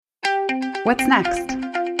What's next?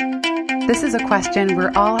 This is a question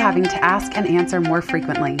we're all having to ask and answer more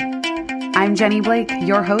frequently. I'm Jenny Blake,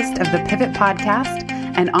 your host of the Pivot Podcast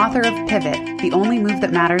and author of Pivot, The Only Move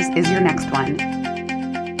That Matters Is Your Next One.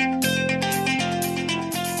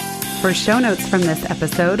 For show notes from this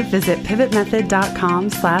episode, visit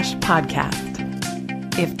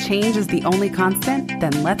pivotmethod.com/podcast. If change is the only constant,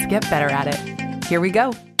 then let's get better at it. Here we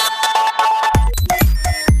go.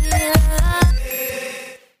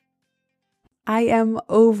 I am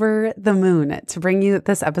over the moon to bring you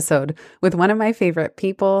this episode with one of my favorite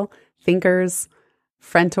people, thinkers,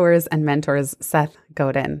 friendtors, and mentors, Seth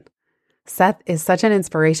Godin. Seth is such an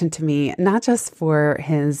inspiration to me, not just for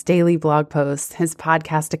his daily blog posts, his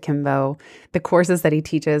podcast Akimbo, the courses that he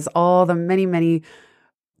teaches, all the many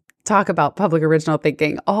talk about public original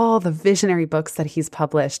thinking, all the visionary books that he's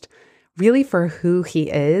published, really for who he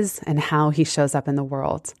is and how he shows up in the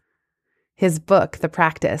world. His book, The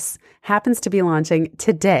Practice, happens to be launching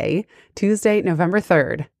today, Tuesday, November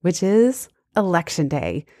 3rd, which is Election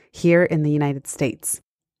Day here in the United States.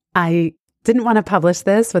 I didn't want to publish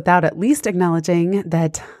this without at least acknowledging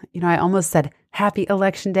that, I almost said Happy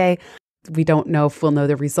Election Day. We don't know if we'll know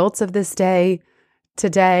the results of this day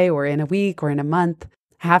today or in a week or in a month.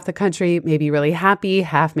 Half the country may be really happy,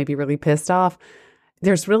 half may be really pissed off.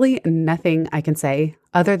 There's really nothing I can say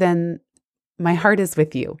other than my heart is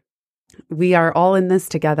with you. We are all in this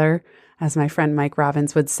together, as my friend Mike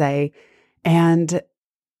Robbins would say, and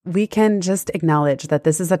we can just acknowledge that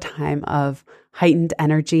this is a time of heightened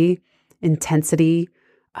energy, intensity,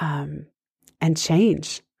 and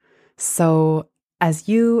change. So as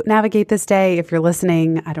you navigate this day, if you're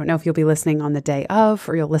listening, I don't know if you'll be listening on the day of,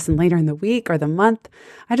 or you'll listen later in the week or the month,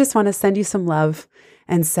 I just want to send you some love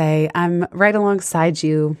and say, I'm right alongside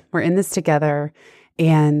you. We're in this together,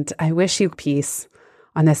 and I wish you peace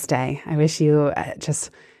on this day. I wish you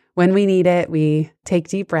just, when we need it, we take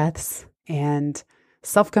deep breaths and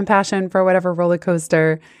self-compassion for whatever roller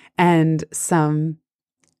coaster and some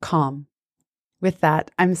calm. With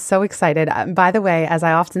that, I'm so excited. By the way, as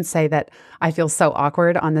I often say that I feel so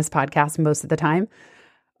awkward on this podcast most of the time.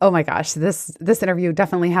 Oh my gosh, this interview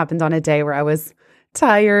definitely happened on a day where I was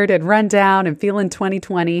tired and run down and feeling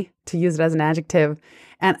 2020, to use it as an adjective.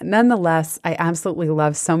 And nonetheless, I absolutely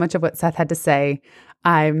love so much of what Seth had to say.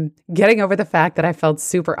 I'm getting over the fact that I felt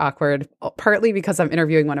super awkward, partly because I'm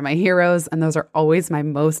interviewing one of my heroes, and those are always my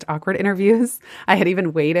most awkward interviews. I had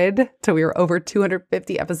even waited till we were over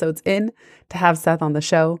 250 episodes in to have Seth on the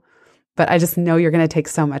show, but I just know you're going to take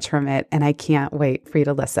so much from it, and I can't wait for you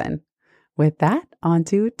to listen. With that, on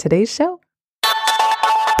to today's show.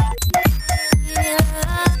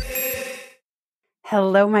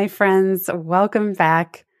 Hello, my friends. Welcome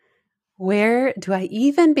back. Where do I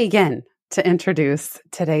even begin to introduce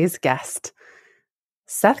today's guest?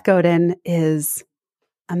 Seth Godin is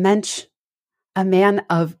a mensch, a man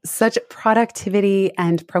of such productivity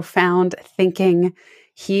and profound thinking.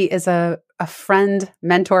 He is a friend,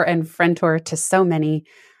 mentor, and friendtor to so many,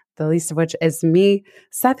 the least of which is me.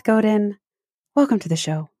 Seth Godin, welcome to the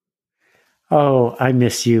show. Oh, I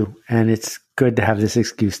miss you, and it's good to have this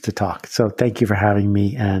excuse to talk. So thank you for having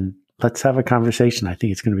me, and let's have a conversation. I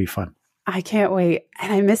think it's going to be fun. I can't wait.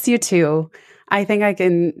 And I miss you too. I think I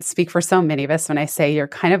can speak for so many of us when I say you're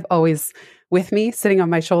kind of always with me, sitting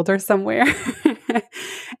on my shoulder somewhere.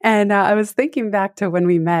 And I was thinking back to when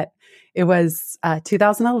we met. It was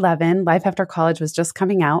 2011. Life After College was just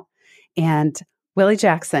coming out. And Willie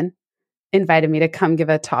Jackson invited me to come give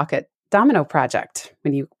a talk at Domino Project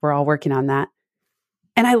when you were all working on that.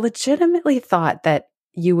 And I legitimately thought that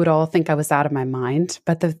you would all think I was out of my mind.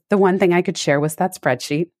 But the one thing I could share was that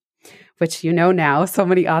spreadsheet, which now so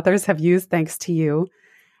many authors have used thanks to you.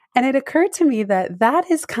 And it occurred to me that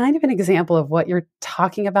that is kind of an example of what you're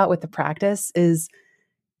talking about with the practice is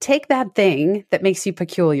take that thing that makes you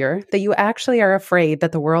peculiar, that you actually are afraid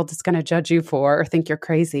that the world is going to judge you for or think you're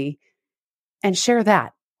crazy, and share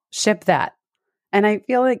that, ship that. And I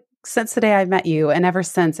feel like since the day I met you and ever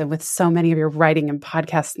since, and with so many of your writing and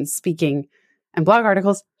podcasts and speaking and blog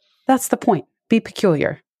articles, that's the point. Be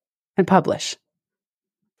peculiar and publish.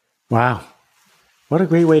 Wow. What a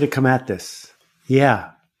great way to come at this.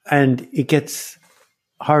 Yeah. And it gets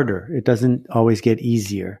harder. It doesn't always get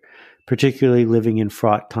easier, particularly living in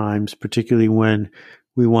fraught times, particularly when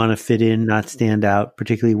we want to fit in, not stand out,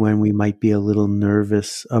 particularly when we might be a little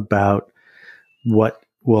nervous about what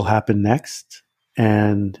will happen next.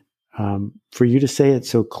 And for you to say it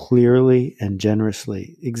so clearly and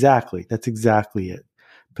generously, exactly, that's exactly it.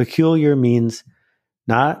 Peculiar means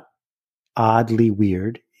not oddly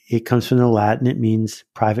weird. It comes from the Latin. It means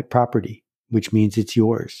private property, which means it's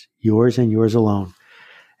yours and yours alone.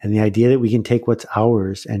 And the idea that we can take what's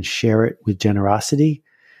ours and share it with generosity,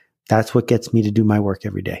 that's what gets me to do my work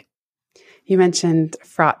every day. You mentioned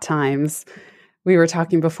fraught times. We were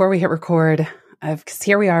talking before we hit record, because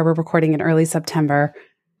here we are, we're recording in early September,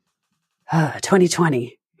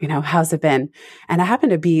 2020. How's it been? And I happen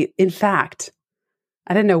to be, in fact,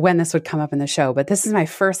 I didn't know when this would come up in the show, but this is my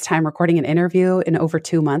first time recording an interview in over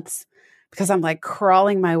 2 months because I'm like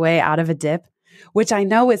crawling my way out of a dip, which I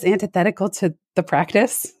know is antithetical to the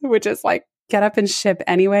practice, which is like get up and ship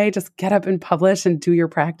anyway, just get up and publish and do your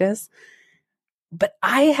practice. But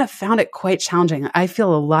I have found it quite challenging. I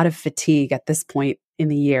feel a lot of fatigue at this point in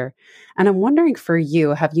the year. And I'm wondering for you,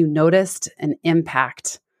 have you noticed an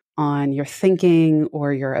impact on your thinking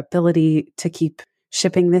or your ability to keep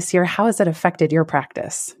shipping this year? How has it affected your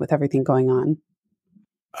practice with everything going on?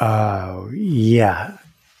 Yeah,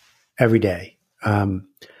 every day.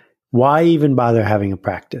 Why even bother having a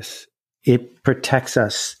practice? It protects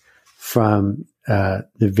us from the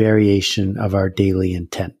variation of our daily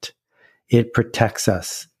intent. It protects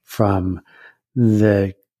us from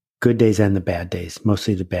the good days and the bad days,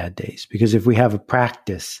 mostly the bad days. Because if we have a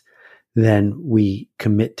practice, then we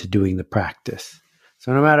commit to doing the practice.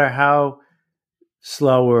 So no matter how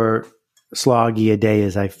slow or sloggy a day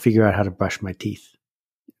is, I figure out how to brush my teeth,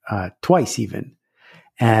 twice even.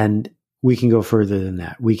 And we can go further than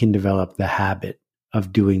that. We can develop the habit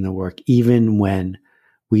of doing the work, even when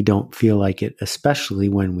we don't feel like it, especially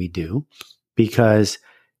when we do, because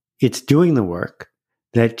it's doing the work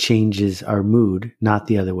that changes our mood, not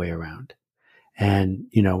the other way around. And,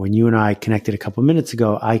 when you and I connected a couple minutes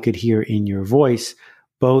ago, I could hear in your voice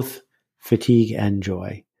both fatigue and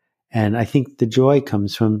joy. And I think the joy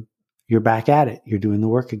comes from you're back at it. You're doing the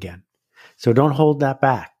work again. So don't hold that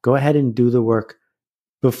back. Go ahead and do the work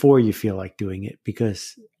before you feel like doing it.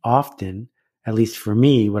 Because often, at least for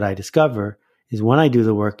me, what I discover is when I do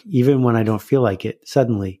the work, even when I don't feel like it,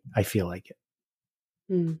 suddenly I feel like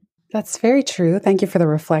it. That's very true. Thank you for the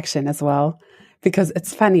reflection as well. Because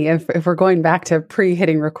it's funny, if we're going back to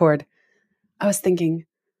pre-hitting record, I was thinking,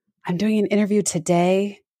 I'm doing an interview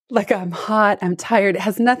today. Like I'm hot, I'm tired. It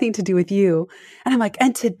has nothing to do with you. And I'm like,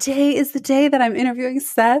 and today is the day that I'm interviewing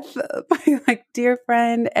Seth, my dear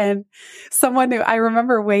friend and someone who I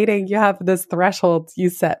remember waiting. You have this threshold you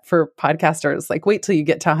set for podcasters, like wait till you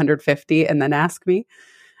get to 150 and then ask me.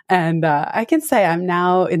 And I can say I'm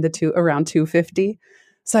now in around 250.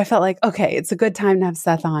 So I felt like, okay, it's a good time to have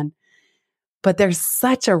Seth on. But there's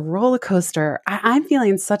such a roller coaster. I'm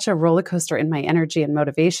feeling such a roller coaster in my energy and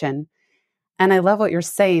motivation. And I love what you're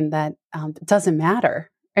saying that it doesn't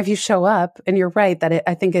matter if you show up. And you're right that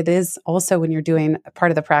I think it is also when you're doing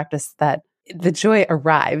part of the practice that the joy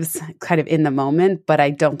arrives kind of in the moment, but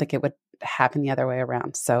I don't think it would happen the other way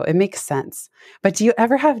around. So it makes sense. But do you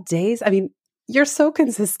ever have days? I mean, you're so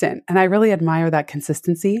consistent and I really admire that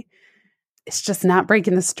consistency. It's just not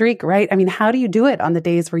breaking the streak, right? I mean, how do you do it on the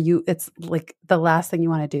days where it's like the last thing you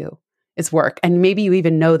want to do is work? And maybe you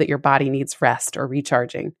even know that your body needs rest or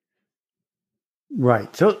recharging.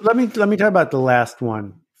 Right. So let me talk about the last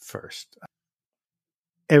one first.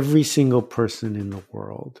 Every single person in the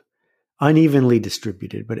world, unevenly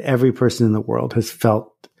distributed, but every person in the world has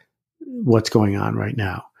felt what's going on right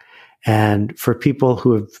now. And for people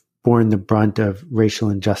who have borne the brunt of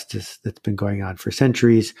racial injustice that's been going on for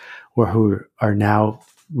centuries, or who are now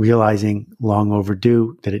realizing long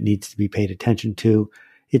overdue that it needs to be paid attention to,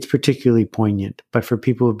 it's particularly poignant. But for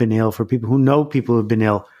people who've been ill, for people who know people who've been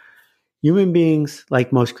ill, human beings,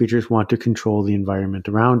 like most creatures, want to control the environment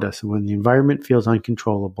around us. And when the environment feels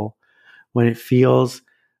uncontrollable, when it feels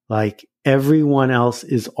like everyone else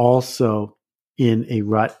is also in a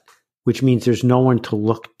rut, which means there's no one to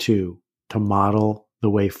look to model the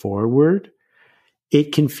way forward,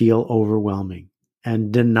 it can feel overwhelming.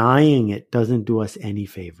 And denying it doesn't do us any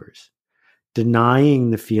favors. Denying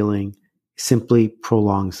the feeling simply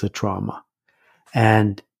prolongs the trauma.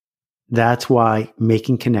 And that's why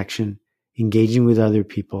making connection, engaging with other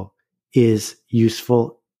people is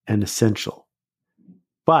useful and essential.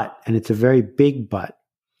 But, and it's a very big but,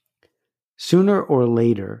 sooner or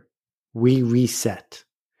later, we reset.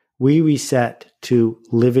 We reset to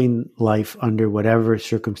living life under whatever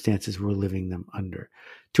circumstances we're living them under.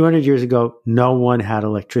 200 years ago, no one had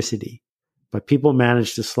electricity, but people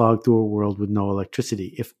managed to slog through a world with no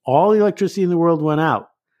electricity. If all the electricity in the world went out,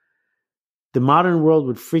 the modern world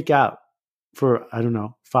would freak out for,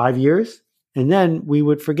 5 years, and then we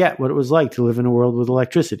would forget what it was like to live in a world with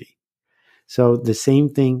electricity. So the same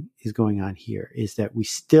thing is going on here, is that we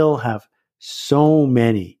still have so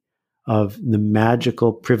many of the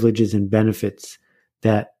magical privileges and benefits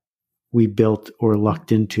that we built or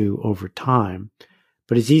lucked into over time.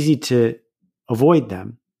 but it's easy to avoid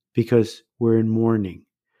them because we're in mourning.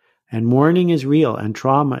 And mourning is real and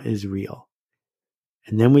trauma is real.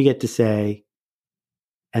 And then we get to say,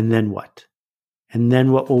 and then what? And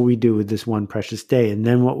then what will we do with this one precious day? And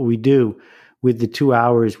then what will we do with the 2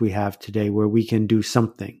 hours we have today where we can do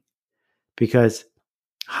something? Because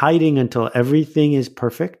hiding until everything is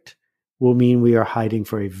perfect will mean we are hiding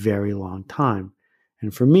for a very long time.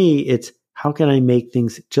 And for me, it's how can I make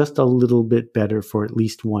things just a little bit better for at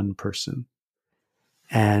least one person?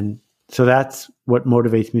 And so that's what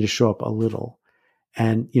motivates me to show up a little.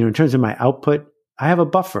 And, in terms of my output, I have a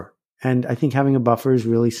buffer. And I think having a buffer is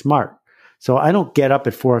really smart. So I don't get up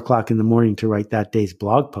at 4:00 in the morning to write that day's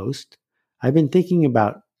blog post. I've been thinking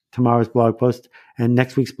about tomorrow's blog post and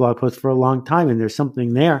next week's blog post for a long time, and there's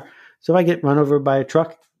something there. So if I get run over by a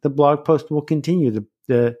truck, the blog post will continue.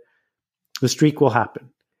 The streak will happen.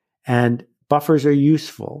 And buffers are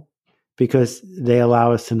useful because they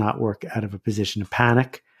allow us to not work out of a position of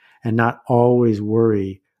panic and not always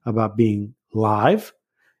worry about being live.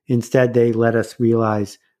 Instead, they let us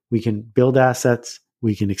realize we can build assets,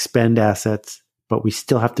 we can expend assets, but we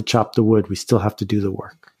still have to chop the wood. We still have to do the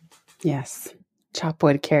work. Yes. Chop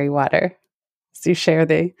wood, carry water. So you share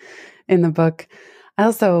in the book.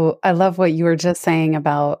 I love what you were just saying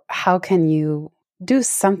about how can you do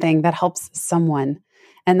something that helps someone.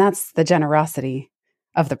 And that's the generosity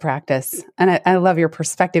of the practice. And I love your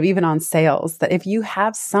perspective, even on sales, that if you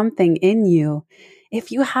have something in you,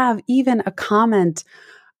 if you have even a comment,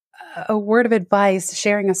 a word of advice,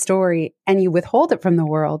 sharing a story, and you withhold it from the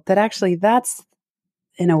world, that actually that's,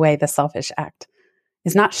 in a way, the selfish act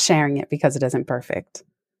is not sharing it because it isn't perfect.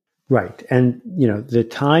 Right. And, the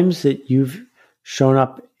times that you've shown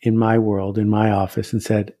up in my world, in my office and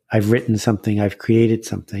said, I've written something, I've created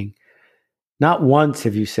something, not once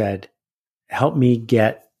have you said, help me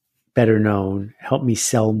get better known, help me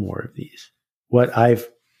sell more of these. What I've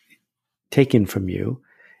taken from you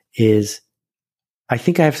is, I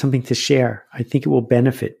think I have something to share. I think it will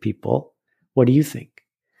benefit people. What do you think?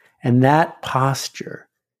 And that posture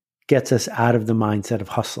gets us out of the mindset of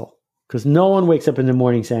hustle, because no one wakes up in the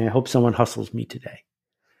morning saying, I hope someone hustles me today.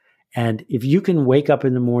 And if you can wake up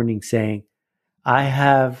in the morning saying, I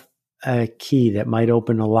have a key that might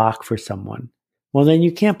open a lock for someone, well, then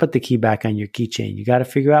you can't put the key back on your keychain. You got to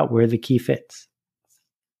figure out where the key fits.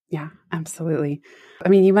 Yeah, absolutely. I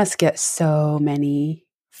mean, you must get so many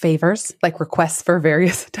favors, like requests for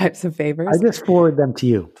various types of favors. I just forward them to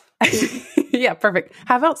you. Yeah, perfect.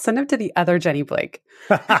 How about send them to the other Jenny Blake?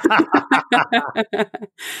 But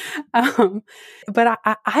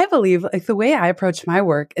I believe, like, the way I approach my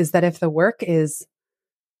work is that if the work is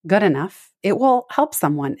good enough, it will help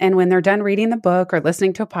someone. And when they're done reading the book or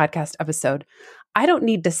listening to a podcast episode, I don't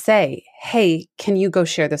need to say, hey, can you go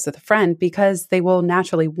share this with a friend? Because they will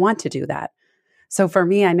naturally want to do that. So for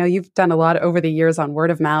me, I know you've done a lot over the years on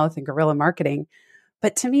word of mouth and guerrilla marketing.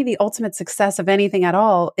 But to me, the ultimate success of anything at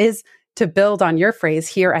all is to build on your phrase,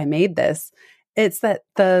 here, I made this. It's that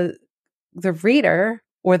the reader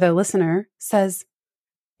or the listener says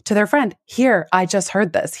to their friend, here, I just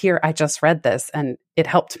heard this. Here, I just read this, and it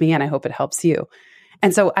helped me, and I hope it helps you.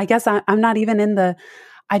 And so I guess I'm not even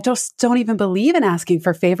I just don't even believe in asking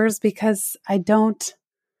for favors, because I don't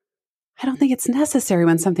think it's necessary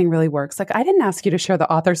when something really works. Like, I didn't ask you to share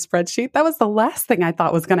the author spreadsheet. That was the last thing I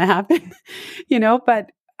thought was going to happen,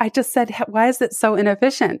 but I just said, why is it so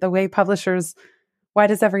inefficient? The way publishers, why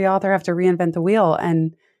does every author have to reinvent the wheel?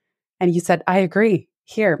 And you said, I agree.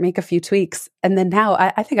 Here, make a few tweaks. And then now,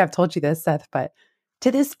 I think I've told you this, Seth, but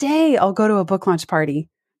to this day, I'll go to a book launch party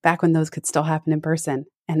back when those could still happen in person.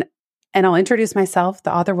 And I'll introduce myself.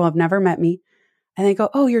 The author will have never met me. And they go,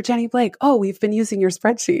 oh, you're Jenny Blake. Oh, we've been using your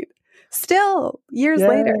spreadsheet. Still, years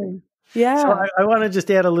later. Yeah. So I want to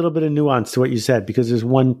just add a little bit of nuance to what you said, because there's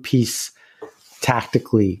one piece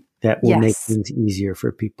tactically that will make things easier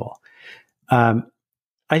for people. I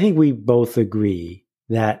think we both agree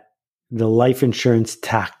that the life insurance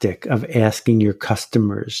tactic of asking your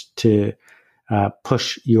customers to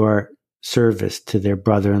push your service to their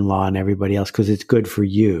brother-in-law and everybody else because it's good for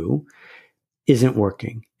you isn't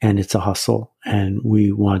working, and it's a hustle, and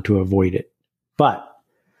we want to avoid it. But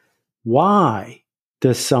why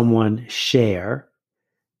does someone share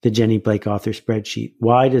the Jenny Blake author spreadsheet?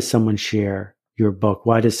 Why does someone share your book?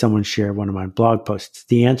 Why does someone share one of my blog posts?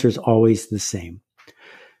 The answer is always the same,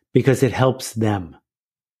 because it helps them.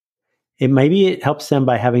 Maybe it helps them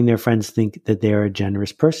by having their friends think that they're a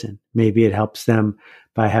generous person. Maybe it helps them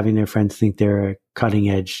by having their friends think they're a cutting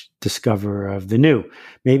edge discoverer of the new.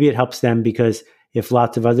 Maybe it helps them because if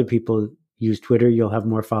lots of other people use Twitter, you'll have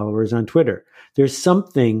more followers on Twitter. There's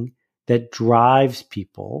something that drives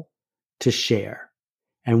people to share.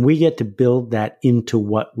 And we get to build that into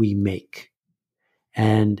what we make.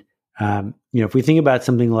 And, if we think about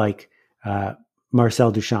something like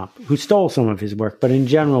Marcel Duchamp, who stole some of his work, but in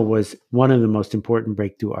general was one of the most important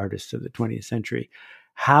breakthrough artists of the 20th century,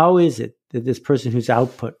 how is it that this person whose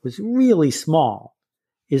output was really small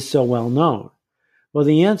is so well known? Well,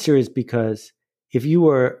 the answer is because if you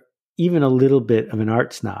were even a little bit of an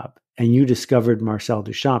art snob and you discovered Marcel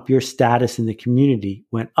Duchamp, your status in the community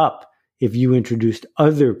went up if you introduced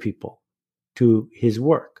other people to his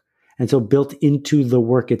work. And so built into the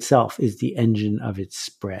work itself is the engine of its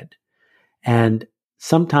spread. And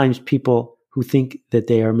sometimes people who think that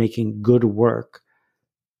they are making good work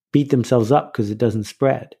beat themselves up because it doesn't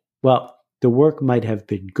spread. Well, the work might have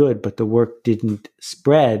been good, but the work didn't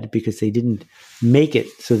spread because they didn't make it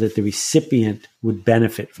so that the recipient would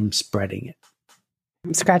benefit from spreading it.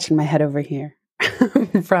 I'm scratching my head over here,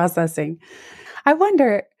 processing. I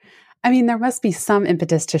wonder, there must be some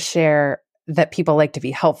impetus to share that people like to be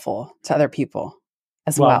helpful to other people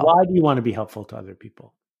as well. Why do you want to be helpful to other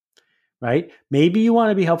people? Right? Maybe you want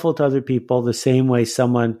to be helpful to other people the same way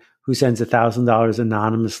someone who sends $1,000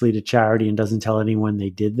 anonymously to charity and doesn't tell anyone they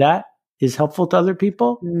did that is helpful to other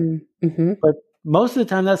people. Mm-hmm. But most of the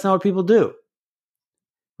time, that's not what people do.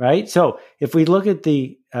 Right? So if we look at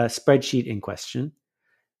the spreadsheet in question,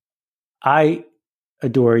 I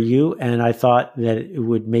adore you, and I thought that it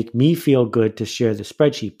would make me feel good to share the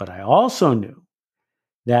spreadsheet. But I also knew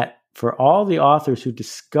that for all the authors who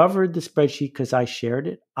discovered the spreadsheet because I shared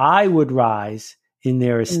it, I would rise in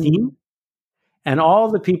their esteem. Mm-hmm. And all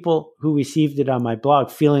the people who received it on my blog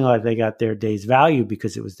feeling like they got their day's value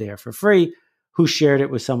because it was there for free, who shared it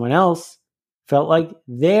with someone else, felt like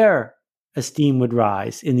their esteem would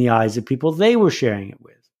rise in the eyes of people they were sharing it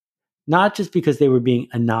with. Not just because they were being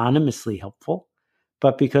anonymously helpful,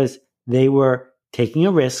 but because they were taking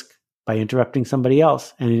a risk by interrupting somebody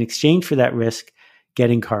else. And in exchange for that risk,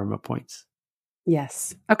 getting karma points.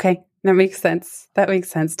 Yes. Okay. That makes sense.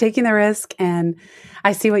 Taking the risk. And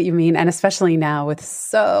I see what you mean. And especially now with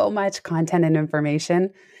so much content and information,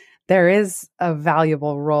 there is a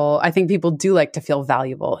valuable role. I think people do like to feel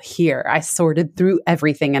valuable. Here, I sorted through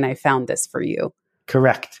everything and I found this for you.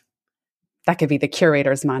 Correct. That could be the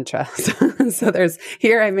curator's mantra. So there's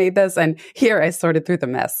here I made this and here I sorted through the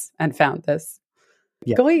mess and found this.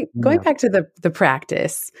 Yeah. Going back to the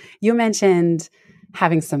practice, you mentioned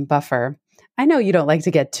having some buffer. I know you don't like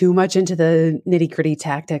to get too much into the nitty-gritty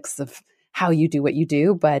tactics of how you do what you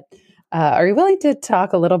do, but are you willing to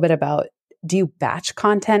talk a little bit about, do you batch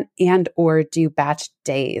content and or do you batch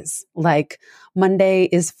days? Like Monday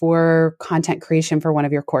is for content creation for one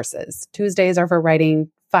of your courses. Tuesdays are for writing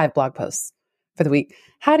 5 blog posts for the week.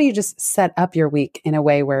 How do you just set up your week in a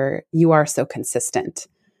way where you are so consistent?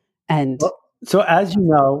 And so as you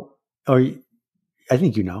know, or I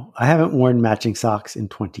think you know, I haven't worn matching socks in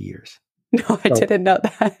 20 years. No, I didn't know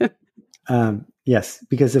that. Yes,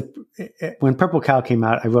 because when Purple Cow came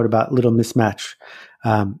out, I wrote about Little Mismatch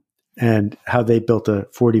and how they built a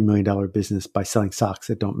 $40 million business by selling socks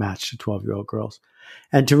that don't match to 12-year-old girls.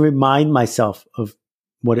 And to remind myself of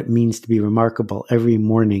what it means to be remarkable, every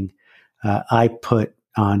morning I put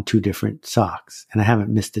on 2 different socks, and I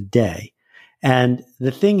haven't missed a day. And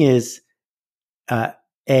the thing is,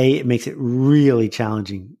 it makes it really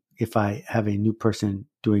challenging if I have a new person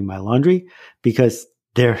doing my laundry because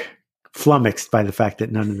they're flummoxed by the fact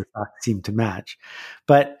that none of the socks seem to match.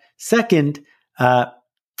 But second,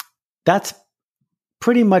 that's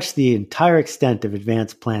pretty much the entire extent of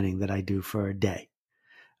advanced planning that I do for a day.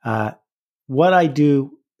 What I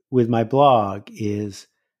do with my blog is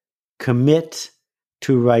commit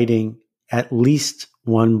to writing at least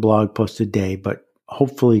 1 blog post a day, but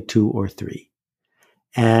hopefully 2 or 3.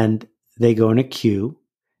 And they go in a queue.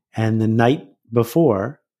 And the night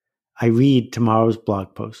before, I read tomorrow's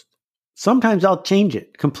blog post. Sometimes I'll change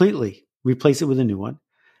it completely, replace it with a new one.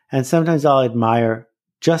 And sometimes I'll admire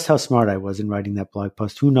just how smart I was in writing that blog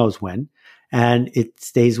post, who knows when. And it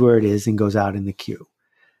stays where it is and goes out in the queue.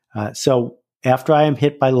 So after I am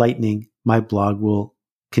hit by lightning, my blog will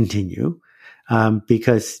continue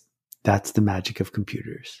because that's the magic of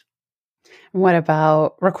computers. What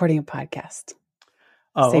about recording a podcast?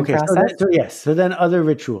 Oh, Same okay. process? So then other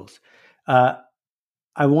rituals.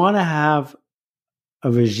 I want to have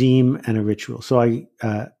a regime and a ritual. So I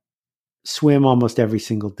swim almost every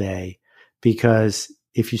single day because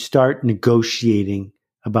if you start negotiating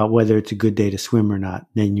about whether it's a good day to swim or not,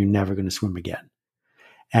 then you're never going to swim again.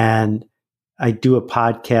 And I do a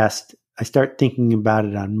podcast. I start thinking about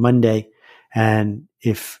it on Monday. And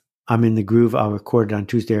if I'm in the groove, I'll record it on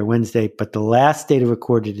Tuesday or Wednesday, but the last day to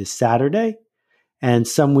record it is Saturday. And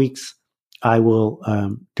some weeks I will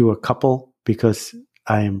do a couple because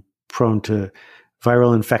I am prone to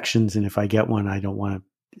viral infections. And if I get one, I don't want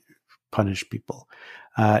to punish people.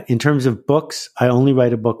 In terms of books, I only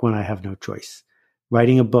write a book when I have no choice.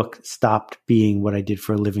 Writing a book stopped being what I did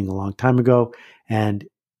for a living a long time ago. And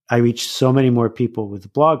I reached so many more people with the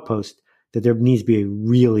blog post that there needs to be a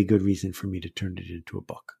really good reason for me to turn it into a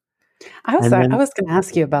book. I was going to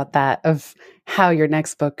ask you about that, of how your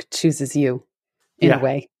next book chooses you in a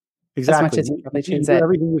way. Exactly. As much as you probably choose do it.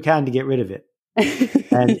 Everything you can to get rid of it.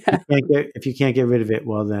 And if you can't get rid of it,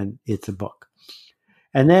 well, then it's a book.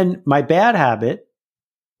 And then my bad habit,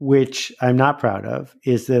 which I'm not proud of,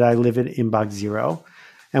 is that I live in inbox zero.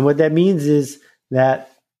 And what that means is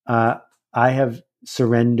that I have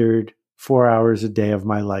surrendered 4 hours a day of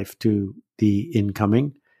my life to the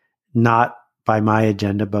incoming, not by my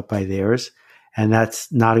agenda, but by theirs. And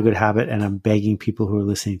that's not a good habit. And I'm begging people who are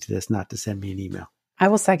listening to this not to send me an email. I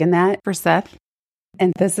will second that for Seth.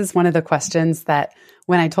 And this is one of the questions that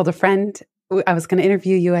when I told a friend I was going to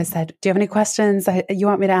interview you, I said, do you have any questions you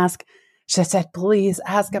want me to ask? She said, please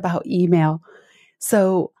ask about email.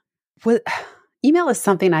 So email is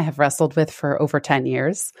something I have wrestled with for over 10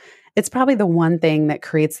 years. It's probably the one thing that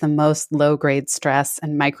creates the most low-grade stress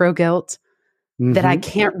and micro guilt that I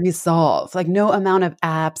can't resolve. Like no amount of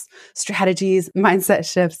apps, strategies,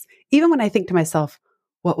 mindset shifts. Even when I think to myself,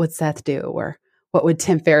 what would Seth do? Or what would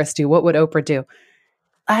Tim Ferriss do? What would Oprah do?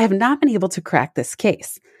 I have not been able to crack this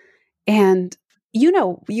case. And you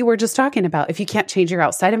were just talking about if you can't change your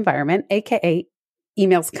outside environment, AKA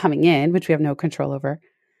emails coming in, which we have no control over,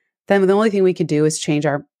 then the only thing we can do is change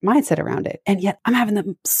our mindset around it. And yet I'm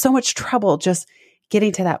having so much trouble just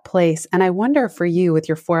getting to that place. And I wonder for you with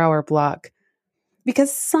your 4-hour block,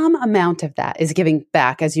 because some amount of that is giving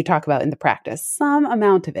back, as you talk about in the practice, some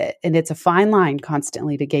amount of it, and it's a fine line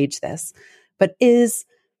constantly to gauge this, but is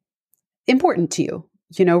important to you,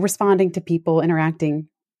 responding to people, interacting.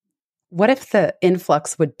 What if the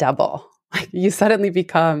influx would double? Like you suddenly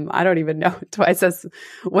become, I don't even know, twice as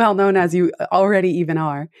well known as you already even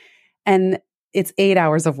are. And it's 8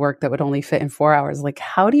 hours of work that would only fit in 4 hours. Like,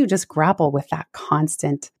 how do you just grapple with that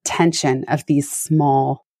constant tension of these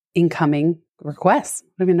small incoming requests? I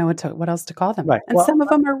don't even know what else to call them. Right. And some of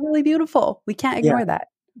them are really beautiful. We can't ignore that.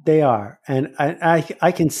 They are. And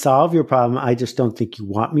I can solve your problem. I just don't think you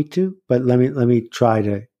want me to, but let me try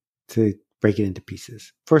to break it into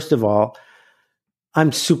pieces. First of all,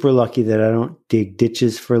 I'm super lucky that I don't dig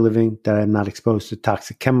ditches for a living, that I'm not exposed to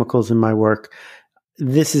toxic chemicals in my work.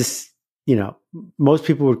 This is, most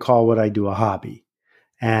people would call what I do a hobby.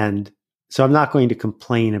 And so I'm not going to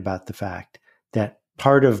complain about the fact that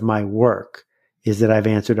part of my work is that I've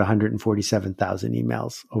answered 147,000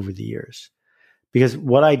 emails over the years. Because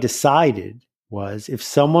what I decided was if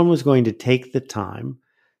someone was going to take the time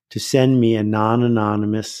to send me a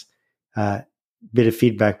non-anonymous bit of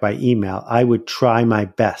feedback by email, I would try my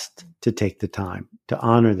best to take the time to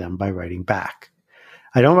honor them by writing back.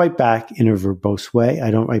 I don't write back in a verbose way.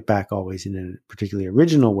 I don't write back always in a particularly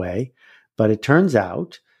original way, but it turns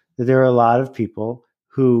out that there are a lot of people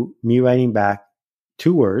who me writing back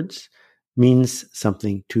 2 words means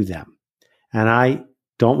something to them. And I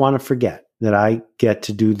don't want to forget that I get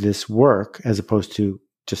to do this work as opposed to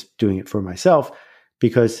just doing it for myself,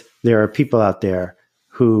 because there are people out there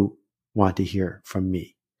who want to hear from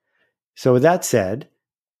me. So with that said,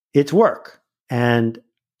 it's work, and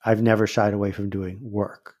I've never shied away from doing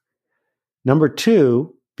work. Number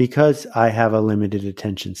 2, because I have a limited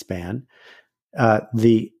attention span,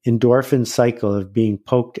 the endorphin cycle of being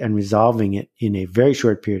poked and resolving it in a very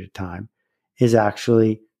short period of time is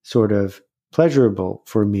actually sort of pleasurable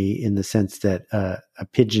for me, in the sense that a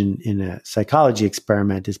pigeon in a psychology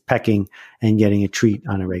experiment is pecking and getting a treat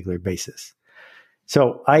on a regular basis.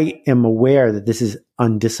 So I am aware that this is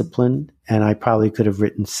undisciplined, and I probably could have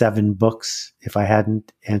written 7 books if I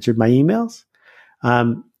hadn't answered my emails.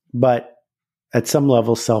 But at some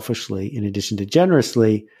level, selfishly, in addition to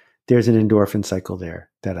generously, there's an endorphin cycle there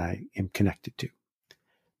that I am connected to.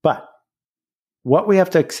 But what we have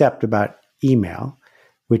to accept about email,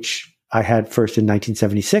 which I had first in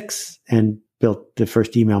 1976 and built the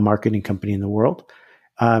first email marketing company in the world,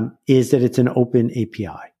 is that it's an open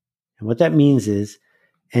API. And what that means is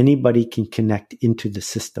anybody can connect into the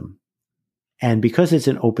system. And because it's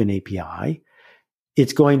an open API,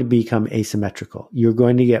 it's going to become asymmetrical. You're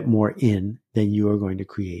going to get more in than you are going to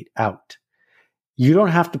create out. You don't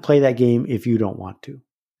have to play that game if you don't want to.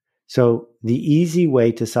 So the easy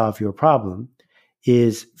way to solve your problem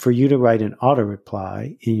is for you to write an auto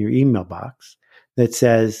reply in your email box that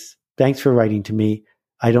says, thanks for writing to me.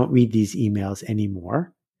 I don't read these emails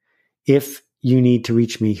anymore. If you need to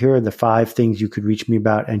reach me, here are the 5 things you could reach me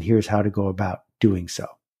about, and here's how to go about doing so.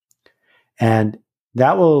 And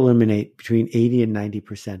that will eliminate between 80 and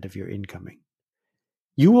 90% of your incoming.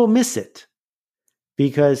 You will miss it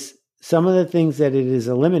because some of the things that it is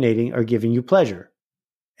eliminating are giving you pleasure,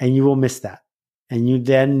 and you will miss that. And you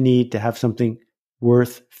then need to have something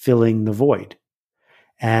worth filling the void.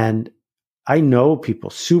 And I know people,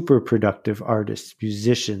 super productive artists,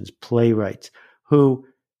 musicians, playwrights, who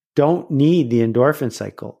don't need the endorphin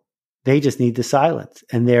cycle. They just need the silence,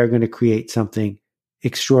 and they're going to create something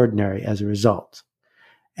extraordinary as a result.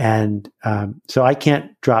 And so I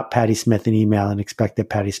can't drop Patti Smith an email and expect that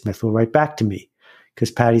Patti Smith will write back to me,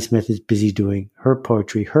 because Patti Smith is busy doing her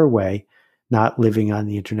poetry her way, not living on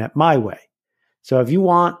the internet my way. So if you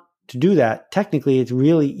want to do that, technically it's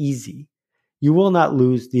really easy. You will not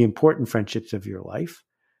lose the important friendships of your life.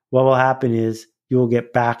 What will happen is you will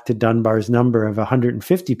get back to Dunbar's number of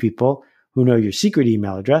 150 people who know your secret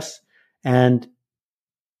email address. And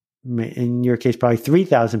in your case, probably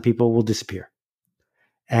 3,000 people will disappear.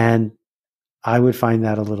 And I would find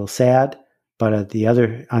that a little sad, but on the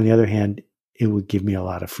other hand, it would give me a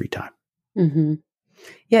lot of free time. Mm-hmm.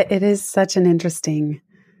 Yeah, it is such an interesting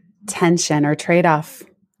tension or trade-off.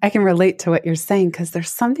 I can relate to what you're saying because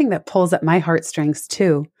there's something that pulls at my heartstrings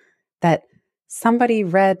too, that somebody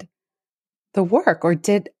read the work or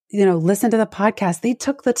did, listen to the podcast. They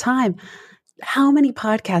took the time. How many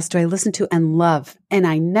podcasts do I listen to and love? And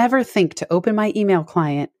I never think to open my email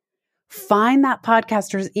client, find that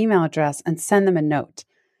podcaster's email address and send them a note.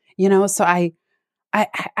 So I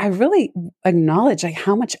really acknowledge like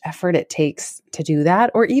how much effort it takes to do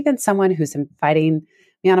that, or even someone who's inviting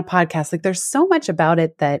me on a podcast. Like there's so much about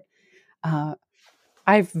it that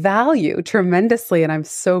I value tremendously, and I'm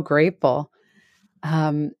so grateful.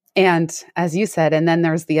 And as you said, and then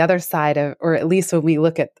there's the other side of, or at least when we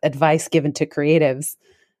look at advice given to creatives,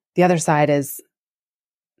 the other side is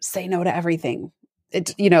say no to everything.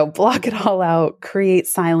 Block it all out, create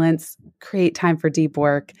silence, create time for deep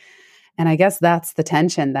work. And I guess that's the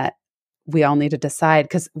tension that we all need to decide.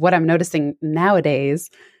 Because what I'm noticing nowadays,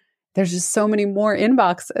 there's just so many more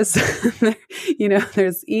inboxes.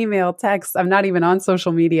 There's email, text. I'm not even on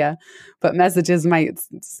social media, but messages might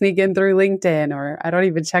sneak in through LinkedIn, or I don't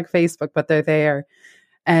even check Facebook, but they're there.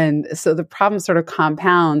 And so the problem sort of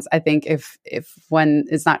compounds, I think, if one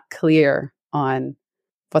is not clear on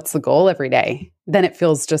what's the goal every day, then it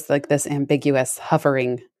feels just like this ambiguous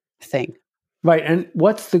hovering thing. Right. And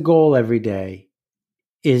what's the goal every day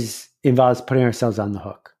involves putting ourselves on the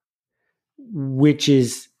hook, which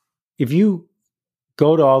is, if you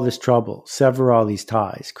go to all this trouble, sever all these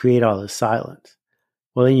ties, create all this silence,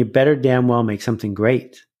 well, then you better damn well make something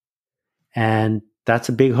great. And that's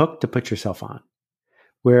a big hook to put yourself on.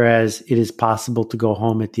 Whereas it is possible to go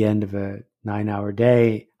home at the end of a 9-hour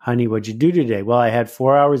day. Honey, what'd you do today? Well, I had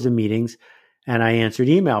 4 hours of meetings and I answered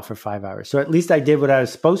email for 5 hours. So at least I did what I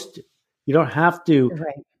was supposed to. You don't have to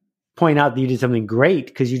point out that you did something great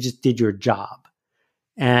because you just did your job.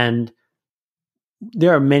 And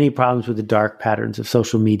there are many problems with the dark patterns of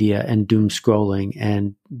social media and doom scrolling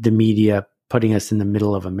and the media putting us in the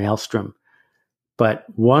middle of a maelstrom. But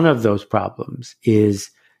one of those problems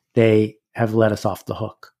is they have let us off the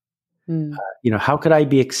hook. How could I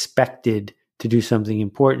be expected to do something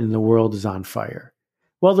important and the world is on fire?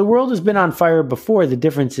 Well, the world has been on fire before. The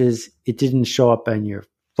difference is it didn't show up on your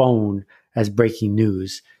phone as breaking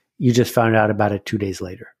news. You just found out about it 2 days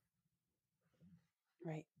later.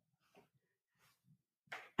 Right.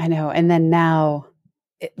 I know. And then now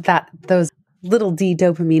those little D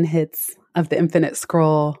dopamine hits of the infinite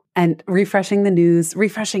scroll and refreshing the news,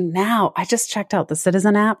 refreshing now. I just checked out the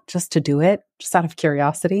Citizen app just to do it, just out of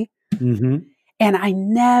curiosity. Mm-hmm. And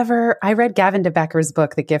I read Gavin de Becker's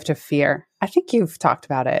book, The Gift of Fear. I think you've talked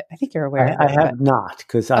about it. I think you're aware of it. I have not,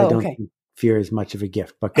 because I don't think fear is much of a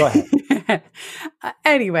gift, but go ahead.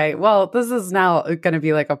 Anyway, well, this is now going to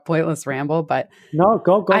be like a pointless ramble, but no,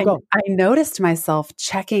 go. I noticed myself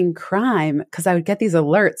checking crime because I would get these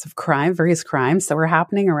alerts of various crimes that were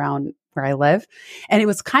happening around where I live. And it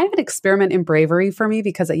was kind of an experiment in bravery for me,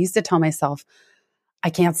 because I used to tell myself, I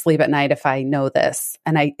can't sleep at night if I know this,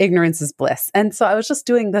 and ignorance is bliss. And so I was just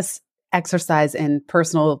doing this exercise in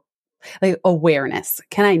personal awareness.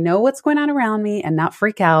 Can I know what's going on around me and not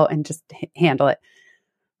freak out and just handle it?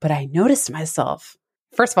 But I noticed myself,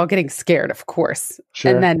 first of all, getting scared, of course.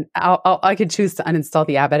 Sure. And then I could choose to uninstall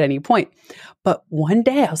the app at any point. But one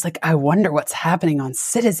day I was like, I wonder what's happening on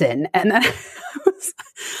Citizen. And then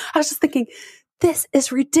I was just thinking, this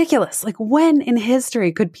is ridiculous. Like, when in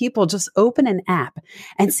history could people just open an app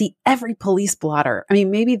and see every police blotter? I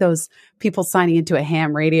mean, maybe those people signing into a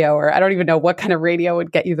ham radio, or I don't even know what kind of radio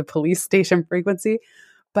would get you the police station frequency.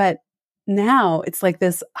 But now it's like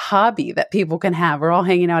this hobby that people can have. We're all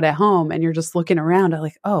hanging out at home and you're just looking around and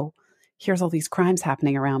like, oh, here's all these crimes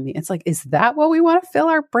happening around me. It's like, is that what we want to fill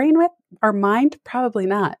our brain with? Our mind? Probably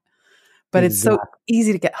not. But it's so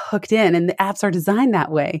easy to get hooked in, and the apps are designed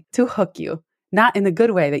that way to hook you, not in the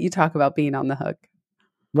good way that you talk about being on the hook.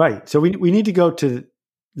 Right. So we need to go to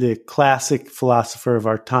the classic philosopher of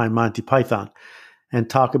our time, Monty Python, and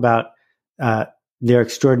talk about their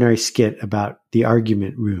extraordinary skit about the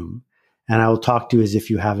argument room. And I will talk to you as if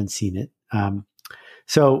you haven't seen it.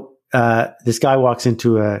 So this guy walks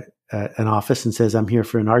into an office and says, I'm here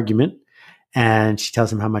for an argument. And she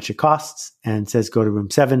tells him how much it costs and says, go to room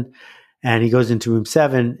 7. And he goes into room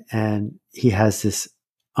 7 and he has this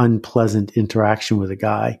unpleasant interaction with a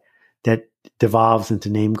guy that devolves into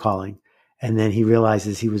name calling. And then he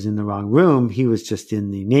realizes he was in the wrong room. He was just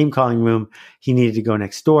in the name calling room. He needed to go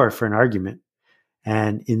next door for an argument.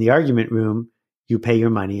 And in the argument room, you pay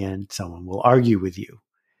your money and someone will argue with you.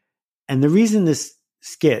 And the reason this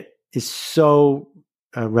skit is so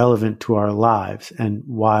relevant to our lives and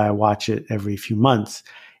why I watch it every few months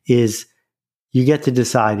is you get to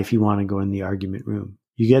decide if you want to go in the argument room.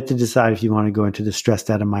 You get to decide if you want to go into the stressed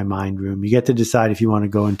out of my mind room. You get to decide if you want to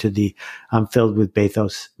go into the I'm filled with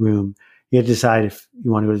bathos room. You get to decide if you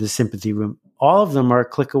want to go to the sympathy room. All of them are a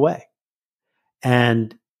click away.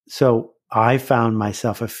 And so I found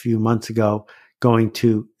myself a few months ago going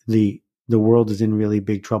to the world is in really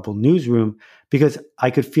big trouble newsroom because I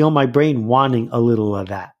could feel my brain wanting a little of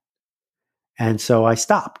that. And so I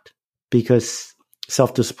stopped because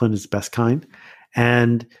self-discipline is the best kind.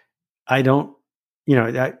 And I don't,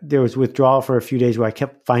 there was withdrawal for a few days where I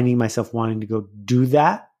kept finding myself wanting to go to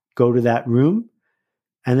that room.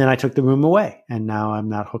 And then I took the room away and now I'm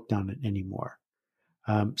not hooked on it anymore.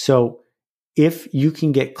 So if you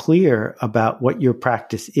can get clear about what your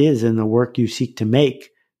practice is and the work you seek to make,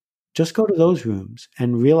 just go to those rooms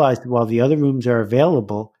and realize that while the other rooms are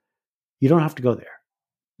available, you don't have to go there.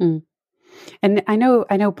 Mm. And I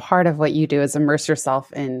know part of what you do is immerse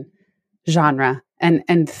yourself in genre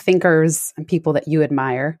and thinkers and people that you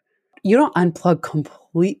admire. You don't unplug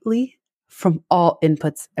completely from all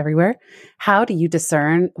inputs everywhere. How do you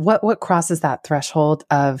discern what crosses that threshold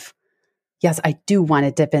of, yes, I do want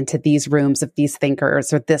to dip into these rooms of these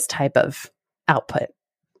thinkers or this type of output?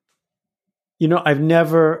 I've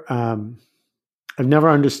never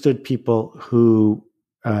understood people who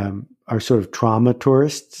are sort of trauma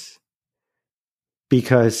tourists,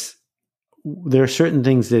 because there are certain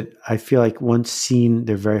things that I feel like once seen,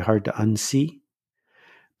 they're very hard to unsee.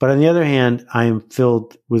 But on the other hand, I am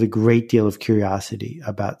filled with a great deal of curiosity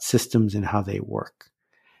about systems and how they work.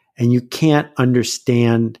 And you can't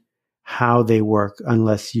understand how they work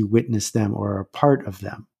unless you witness them or are a part of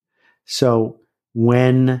them. So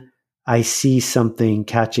when I see something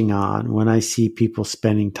catching on, when I see people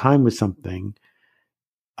spending time with something,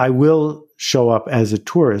 I will show up as a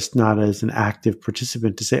tourist, not as an active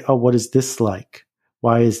participant, to say, oh, what is this like?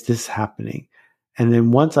 Why is this happening? And then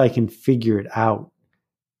once I can figure it out,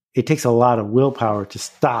 it takes a lot of willpower to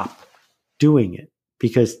stop doing it,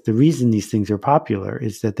 because the reason these things are popular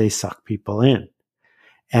is that they suck people in.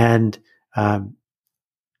 And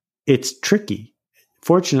it's tricky.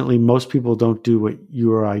 Fortunately, most people don't do what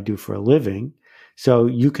you or I do for a living, so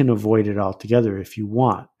you can avoid it altogether if you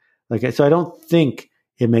want. So I don't think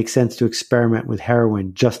it makes sense to experiment with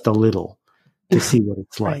heroin just a little to see what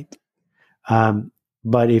it's like. Right.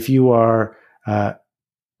 But if you are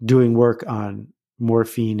doing work on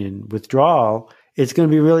morphine and withdrawal, it's going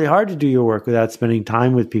to be really hard to do your work without spending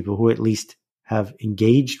time with people who at least have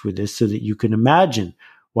engaged with this so that you can imagine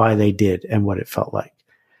why they did and what it felt like.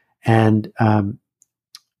 And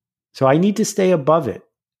so I need to stay above it.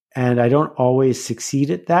 And I don't always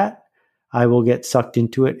succeed at that. I will get sucked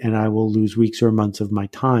into it and I will lose weeks or months of my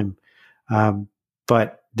time.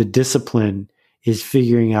 But the discipline is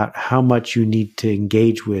figuring out how much you need to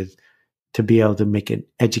engage with to be able to make an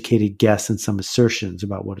educated guess and some assertions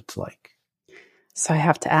about what it's like. So I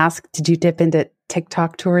have to ask, did you dip into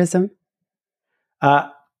TikTok tourism?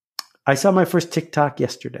 I saw my first TikTok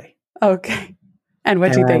yesterday. Okay. And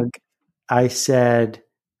what do you think? I said,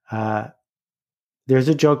 there's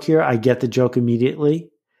a joke here. I get the joke immediately.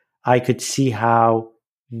 I could see how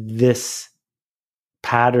this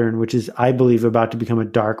pattern, which is, I believe, about to become a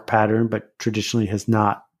dark pattern, but traditionally has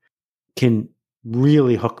not, can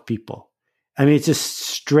really hook people. I mean, it's just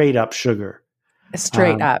straight up sugar.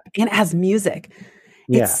 Straight up. And it has music.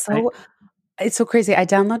 Yeah. It's so, It's so crazy. I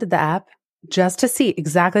downloaded the app just to see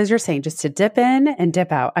exactly as you're saying, just to dip in and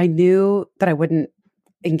dip out. I knew that I wouldn't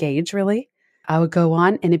engage really. I would go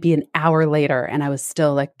on and it'd be an hour later and I was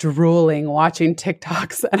still like drooling, watching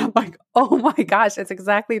TikToks. And I'm like, oh my gosh, it's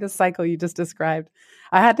exactly the cycle you just described.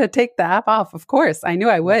 I had to take the app off. Of course, I knew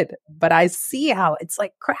I would, but I see how it's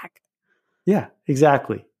like crack. Yeah,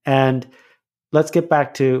 exactly. And let's get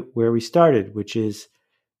back to where we started, which is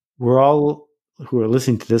we're all who are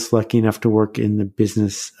listening to this lucky enough to work in the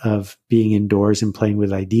business of being indoors and playing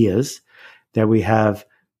with ideas, that we have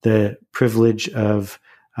the privilege of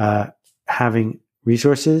having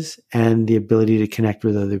resources and the ability to connect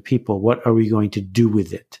with other people. What are we going to do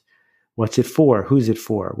with it? What's it for? Who's it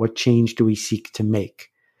for? What change do we seek to make?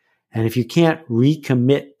 And if you can't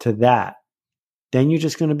recommit to that, then you're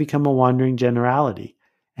just going to become a wandering generality.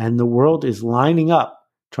 And the world is lining up,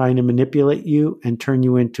 trying to manipulate you and turn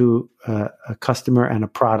you into a customer and a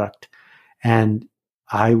product. And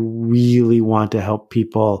I really want to help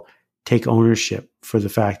people take ownership for the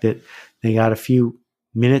fact that they got a few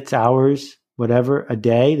minutes, hours, whatever, a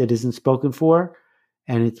day that isn't spoken for.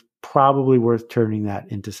 And it's probably worth turning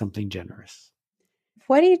that into something generous.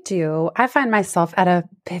 What do you do? I find myself at a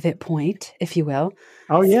pivot point, if you will.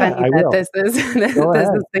 Oh, yeah, I will. This is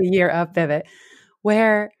the year of pivot,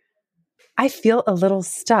 where I feel a little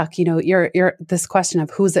stuck. You know, you're this question of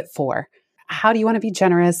who's it for? How do you want to be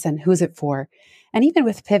generous and who's it for? And even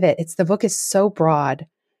with pivot, the book is so broad.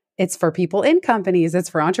 It's for people in companies. It's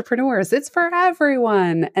for entrepreneurs. It's for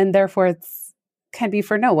everyone. And therefore can be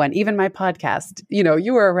for no one, even my podcast. You know,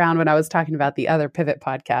 you were around when I was talking about the other pivot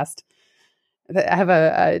podcast. I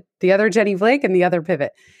have the other Jenny Blake and the other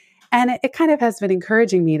pivot. And it kind of has been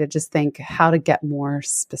encouraging me to just think how to get more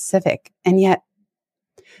specific. And yet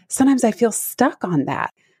sometimes I feel stuck on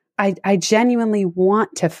that. I genuinely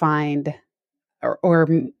want to find or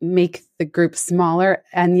make the group smaller,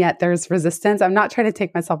 and yet there's resistance. I'm not trying to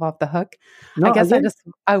take myself off the hook. No, I guess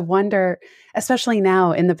I wonder, especially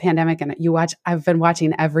now in the pandemic, and I've been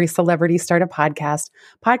watching every celebrity start a podcast.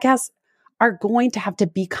 Podcasts are going to have to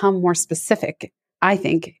become more specific, I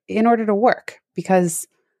think, in order to work, because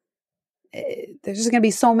there's just going to be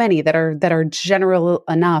so many that are general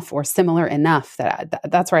enough or similar enough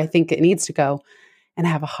that's where I think it needs to go. And I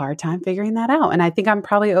have a hard time figuring that out. And I think I'm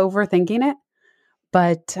probably overthinking it.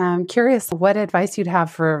 But I'm curious what advice you'd have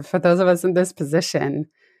for those of us in this position.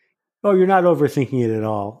 Oh, you're not overthinking it at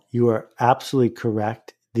all. You are absolutely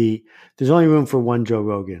correct. There's only room for one Joe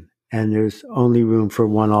Rogan, and there's only room for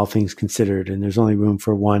one All Things Considered, and there's only room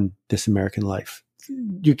for one This American Life.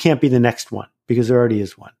 You can't be the next one because there already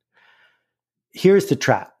is one. Here's the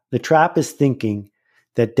trap. The trap is thinking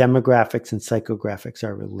that demographics and psychographics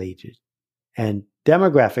are related. And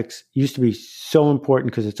demographics used to be so important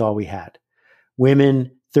because it's all we had. Women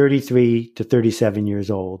 33 to 37 years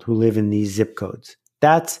old who live in these zip codes.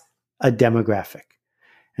 That's a demographic.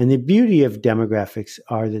 And the beauty of demographics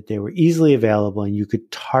are that they were easily available and you could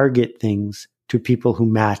target things to people who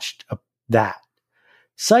matched that.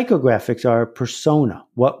 Psychographics are a persona,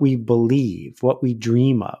 what we believe, what we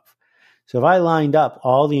dream of. So if I lined up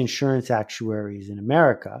all the insurance actuaries in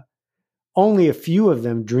America, only a few of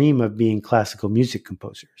them dream of being classical music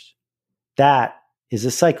composers. That is a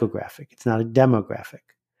psychographic. It's not a demographic.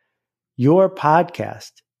 Your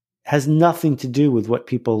podcast has nothing to do with what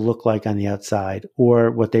people look like on the outside or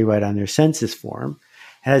what they write on their census form.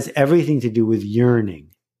 It has everything to do with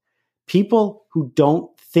yearning. People who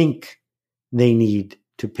don't think they need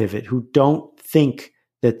to pivot, who don't think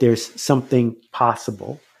that there's something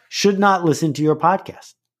possible, should not listen to your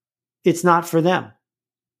podcast. It's not for them.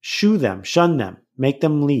 Shoo them, shun them, make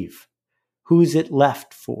them leave. Who's it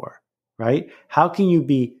left for? Right? How can you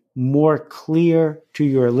be more clear to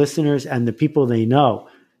your listeners and the people they know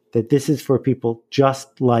that this is for people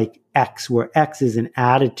just like X, where X is an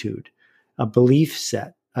attitude, a belief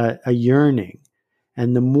set, a yearning.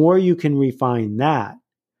 And the more you can refine that,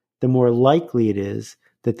 the more likely it is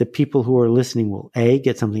that the people who are listening will A,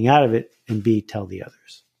 get something out of it, and B, tell the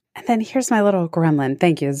others. And then here's my little gremlin.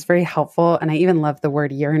 Thank you. It's very helpful. And I even love the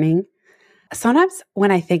word yearning. Sometimes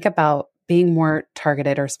when I think about being more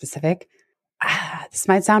targeted or specific, this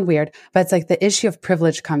might sound weird, but it's like the issue of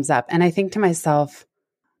privilege comes up. And I think to myself,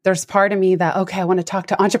 there's part of me that, okay, I want to talk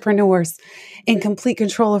to entrepreneurs in complete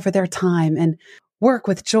control over their time and work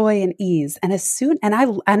with joy and ease. And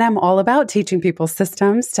I'm all about teaching people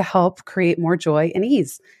systems to help create more joy and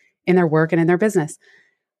ease in their work and in their business.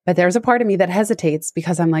 But there's a part of me that hesitates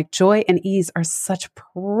because I'm like, joy and ease are such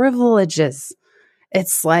privileges.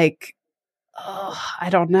 It's like, oh, I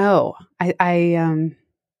don't know.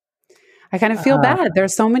 I I kind of feel bad.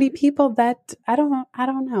 There's so many people that I don't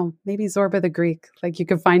know, maybe Zorba the Greek, like you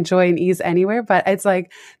could find joy and ease anywhere, but it's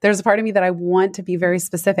like, there's a part of me that I want to be very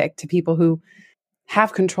specific to people who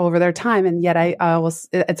have control over their time. And yet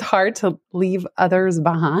it's hard to leave others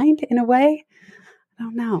behind in a way. I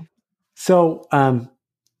don't know. So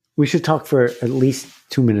we should talk for at least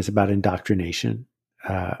 2 minutes about indoctrination.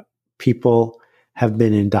 People have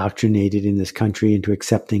been indoctrinated in this country into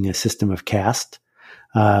accepting a system of caste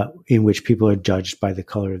in which people are judged by the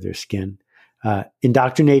color of their skin.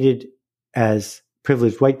 Indoctrinated as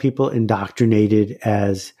privileged white people, indoctrinated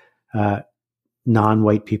as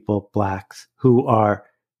non-white people, blacks, who are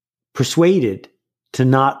persuaded to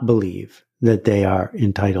not believe that they are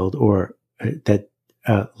entitled or that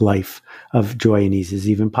life of joy and ease is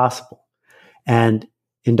even possible. And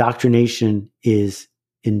indoctrination is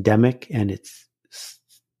endemic, and it's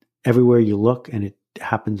everywhere you look, and it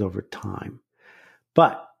happens over time.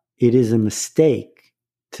 But it is a mistake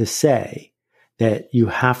to say that you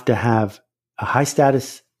have to have a high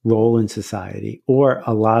status role in society or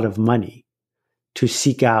a lot of money to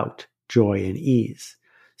seek out joy and ease.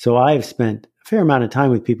 So I've spent a fair amount of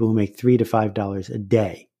time with people who make $3 to $5 a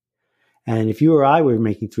day. And if you or I were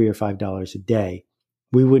making $3 or $5 a day,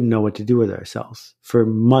 we wouldn't know what to do with ourselves. For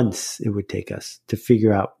months, it would take us to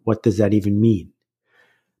figure out, what does that even mean?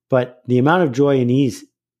 But the amount of joy and ease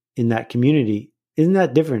in that community isn't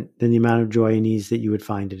that different than the amount of joy and ease that you would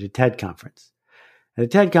find at a TED conference. At a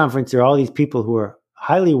TED conference, there are all these people who are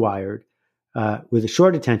highly wired, with a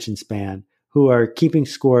short attention span, who are keeping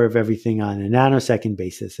score of everything on a nanosecond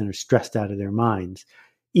basis and are stressed out of their minds,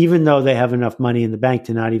 even though they have enough money in the bank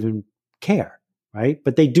to not even care, right?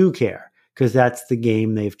 But they do care because that's the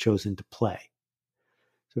game they've chosen to play.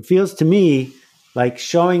 So it feels to me like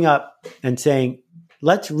showing up and saying,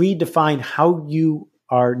 let's redefine how you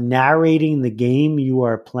are narrating the game you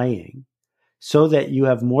are playing so that you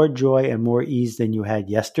have more joy and more ease than you had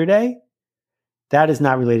yesterday. That is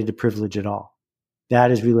not related to privilege at all.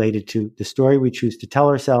 That is related to the story we choose to tell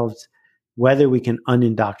ourselves, whether we can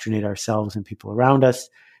unindoctrinate ourselves and people around us,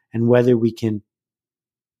 and whether we can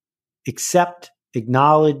accept,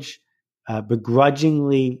 acknowledge,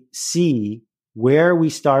 begrudgingly see where we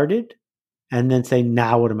started, and then say,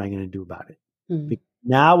 now what am I going to do about it?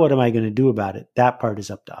 Now what am I going to do about it? That part is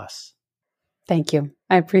up to us. Thank you.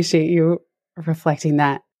 I appreciate you reflecting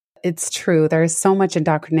that. It's true. There's so much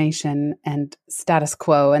indoctrination and status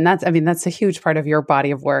quo. And that's a huge part of your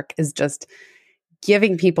body of work, is just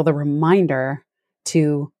giving people the reminder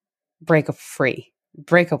to break free,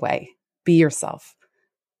 break away, be yourself,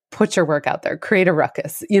 put your work out there, create a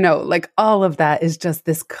ruckus, like all of that is just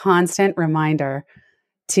this constant reminder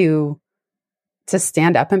to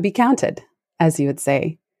stand up and be counted, as you would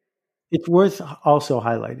say. It's worth also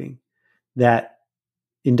highlighting that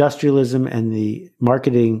industrialism and the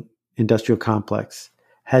marketing industrial complex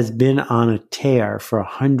has been on a tear for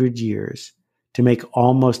 100 years to make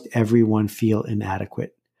almost everyone feel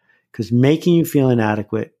inadequate, because making you feel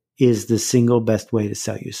inadequate is the single best way to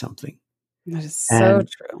sell you something. That is so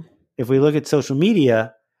true. If we look at social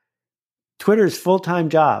media, Twitter's full-time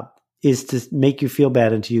job is to make you feel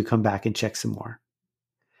bad until you come back and check some more.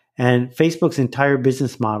 And Facebook's entire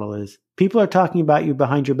business model is, people are talking about you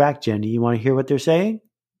behind your back, Jenny. You want to hear what they're saying?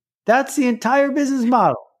 That's the entire business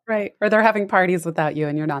model. Right. Or they're having parties without you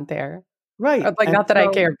and you're not there. Right. Like, not that I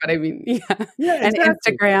care, but I mean, yeah. And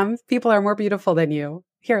exactly. Instagram, people are more beautiful than you.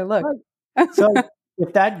 Here, look. Right. So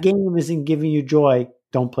if that game isn't giving you joy,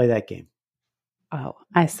 don't play that game. Oh,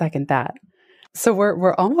 I second that. So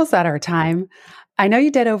we're almost at our time. I know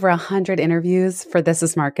you did over 100 interviews for This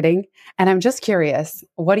Is Marketing, and I'm just curious,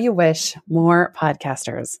 what do you wish more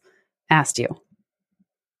podcasters asked you?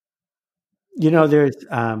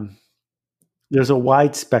 There's a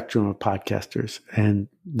wide spectrum of podcasters, and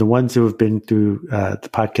the ones who have been through the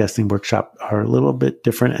podcasting workshop are a little bit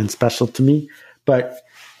different and special to me. But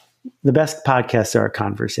the best podcasts are a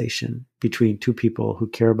conversation between two people who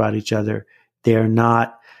care about each other. They are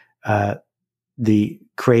not the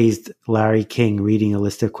crazed Larry King reading a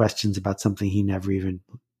list of questions about something he never even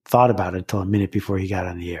thought about until a minute before he got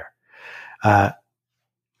on the air. I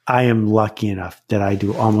am lucky enough that I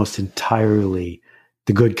do almost entirely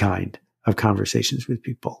the good kind of conversations with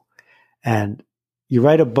people. And you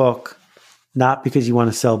write a book, not because you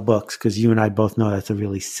want to sell books, because you and I both know that's a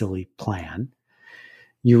really silly plan.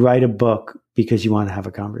 You write a book because you want to have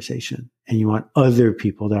a conversation, and you want other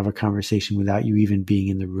people to have a conversation without you even being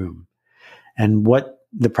in the room. And what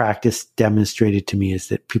the practice demonstrated to me is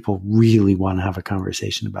that people really want to have a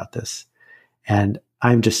conversation about this. And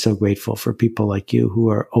I'm just so grateful for people like you who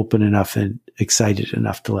are open enough and excited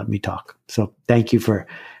enough to let me talk. So thank you for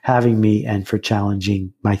having me and for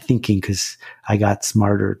challenging my thinking, because I got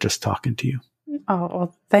smarter just talking to you. Oh,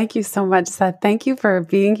 well, thank you so much, Seth. Thank you for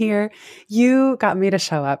being here. You got me to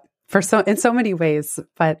show up in so many ways,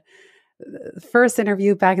 but first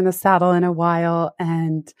interview back in the saddle in a while.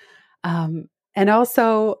 And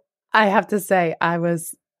also I have to say, I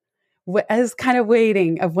was kind of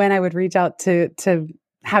waiting of when I would reach out to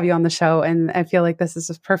have you on the show. And I feel like this is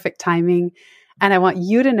just perfect timing. And I want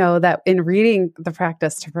you to know that in reading the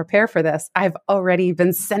practice to prepare for this, I've already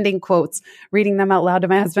been sending quotes, reading them out loud to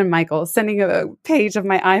my husband, Michael, sending a page of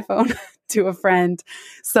my iPhone to a friend.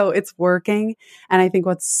 So it's working. And I think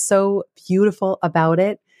what's so beautiful about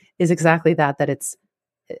it is exactly that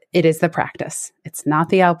it is the practice. It's not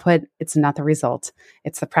the output. It's not the result.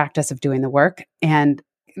 It's the practice of doing the work. And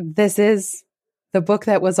this is the book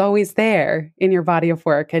that was always there in your body of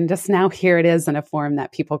work. And just now here it is in a form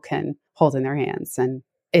that people can hold in their hands. And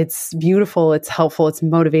it's beautiful. It's helpful. It's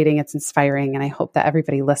motivating. It's inspiring. And I hope that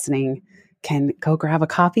everybody listening can go grab a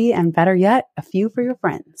copy, and better yet, a few for your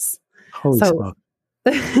friends. Holy smoke.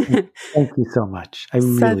 Thank you so much. I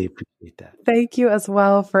really appreciate that. Thank you as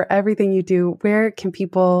well for everything you do. Where can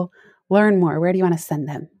people learn more? Where do you want to send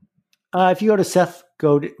them? If you go to Seth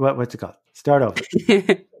Godin, what's it called? Start over.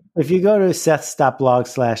 If you go to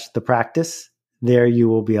sethstopblog/the practice, there you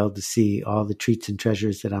will be able to see all the treats and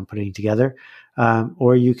treasures that I'm putting together.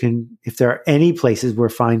 Or you can, if there are any places where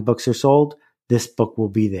fine books are sold, this book will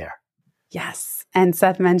be there. Yes. And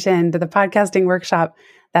Seth mentioned the podcasting workshop.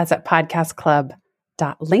 That's at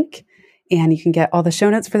podcastclub.link. And you can get all the show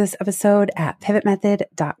notes for this episode at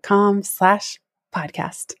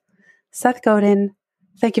pivotmethod.com/podcast. Seth Godin,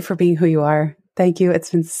 thank you for being who you are. Thank you. It's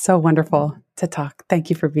been so wonderful to talk. Thank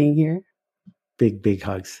you for being here. Big, big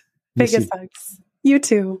hugs. Biggest hugs. You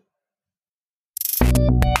too.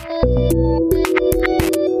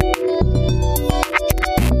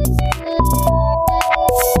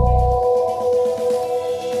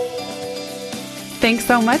 Thanks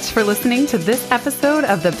so much for listening to this episode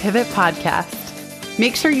of the Pivot Podcast.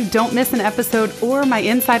 Make sure you don't miss an episode or my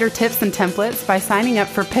insider tips and templates by signing up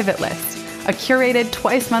for Pivot List, a curated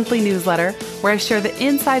twice monthly newsletter where I share the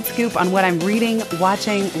inside scoop on what I'm reading,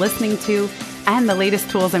 watching, listening to, and the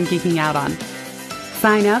latest tools I'm geeking out on.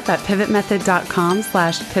 Sign up at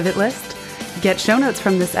pivotmethod.com/pivotlist. Get show notes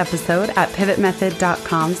from this episode at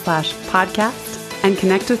pivotmethod.com/podcast and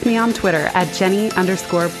connect with me on Twitter at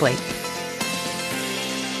Jenny_Blake.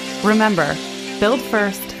 Remember, build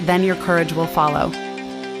first, then your courage will follow.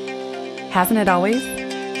 Hasn't it always?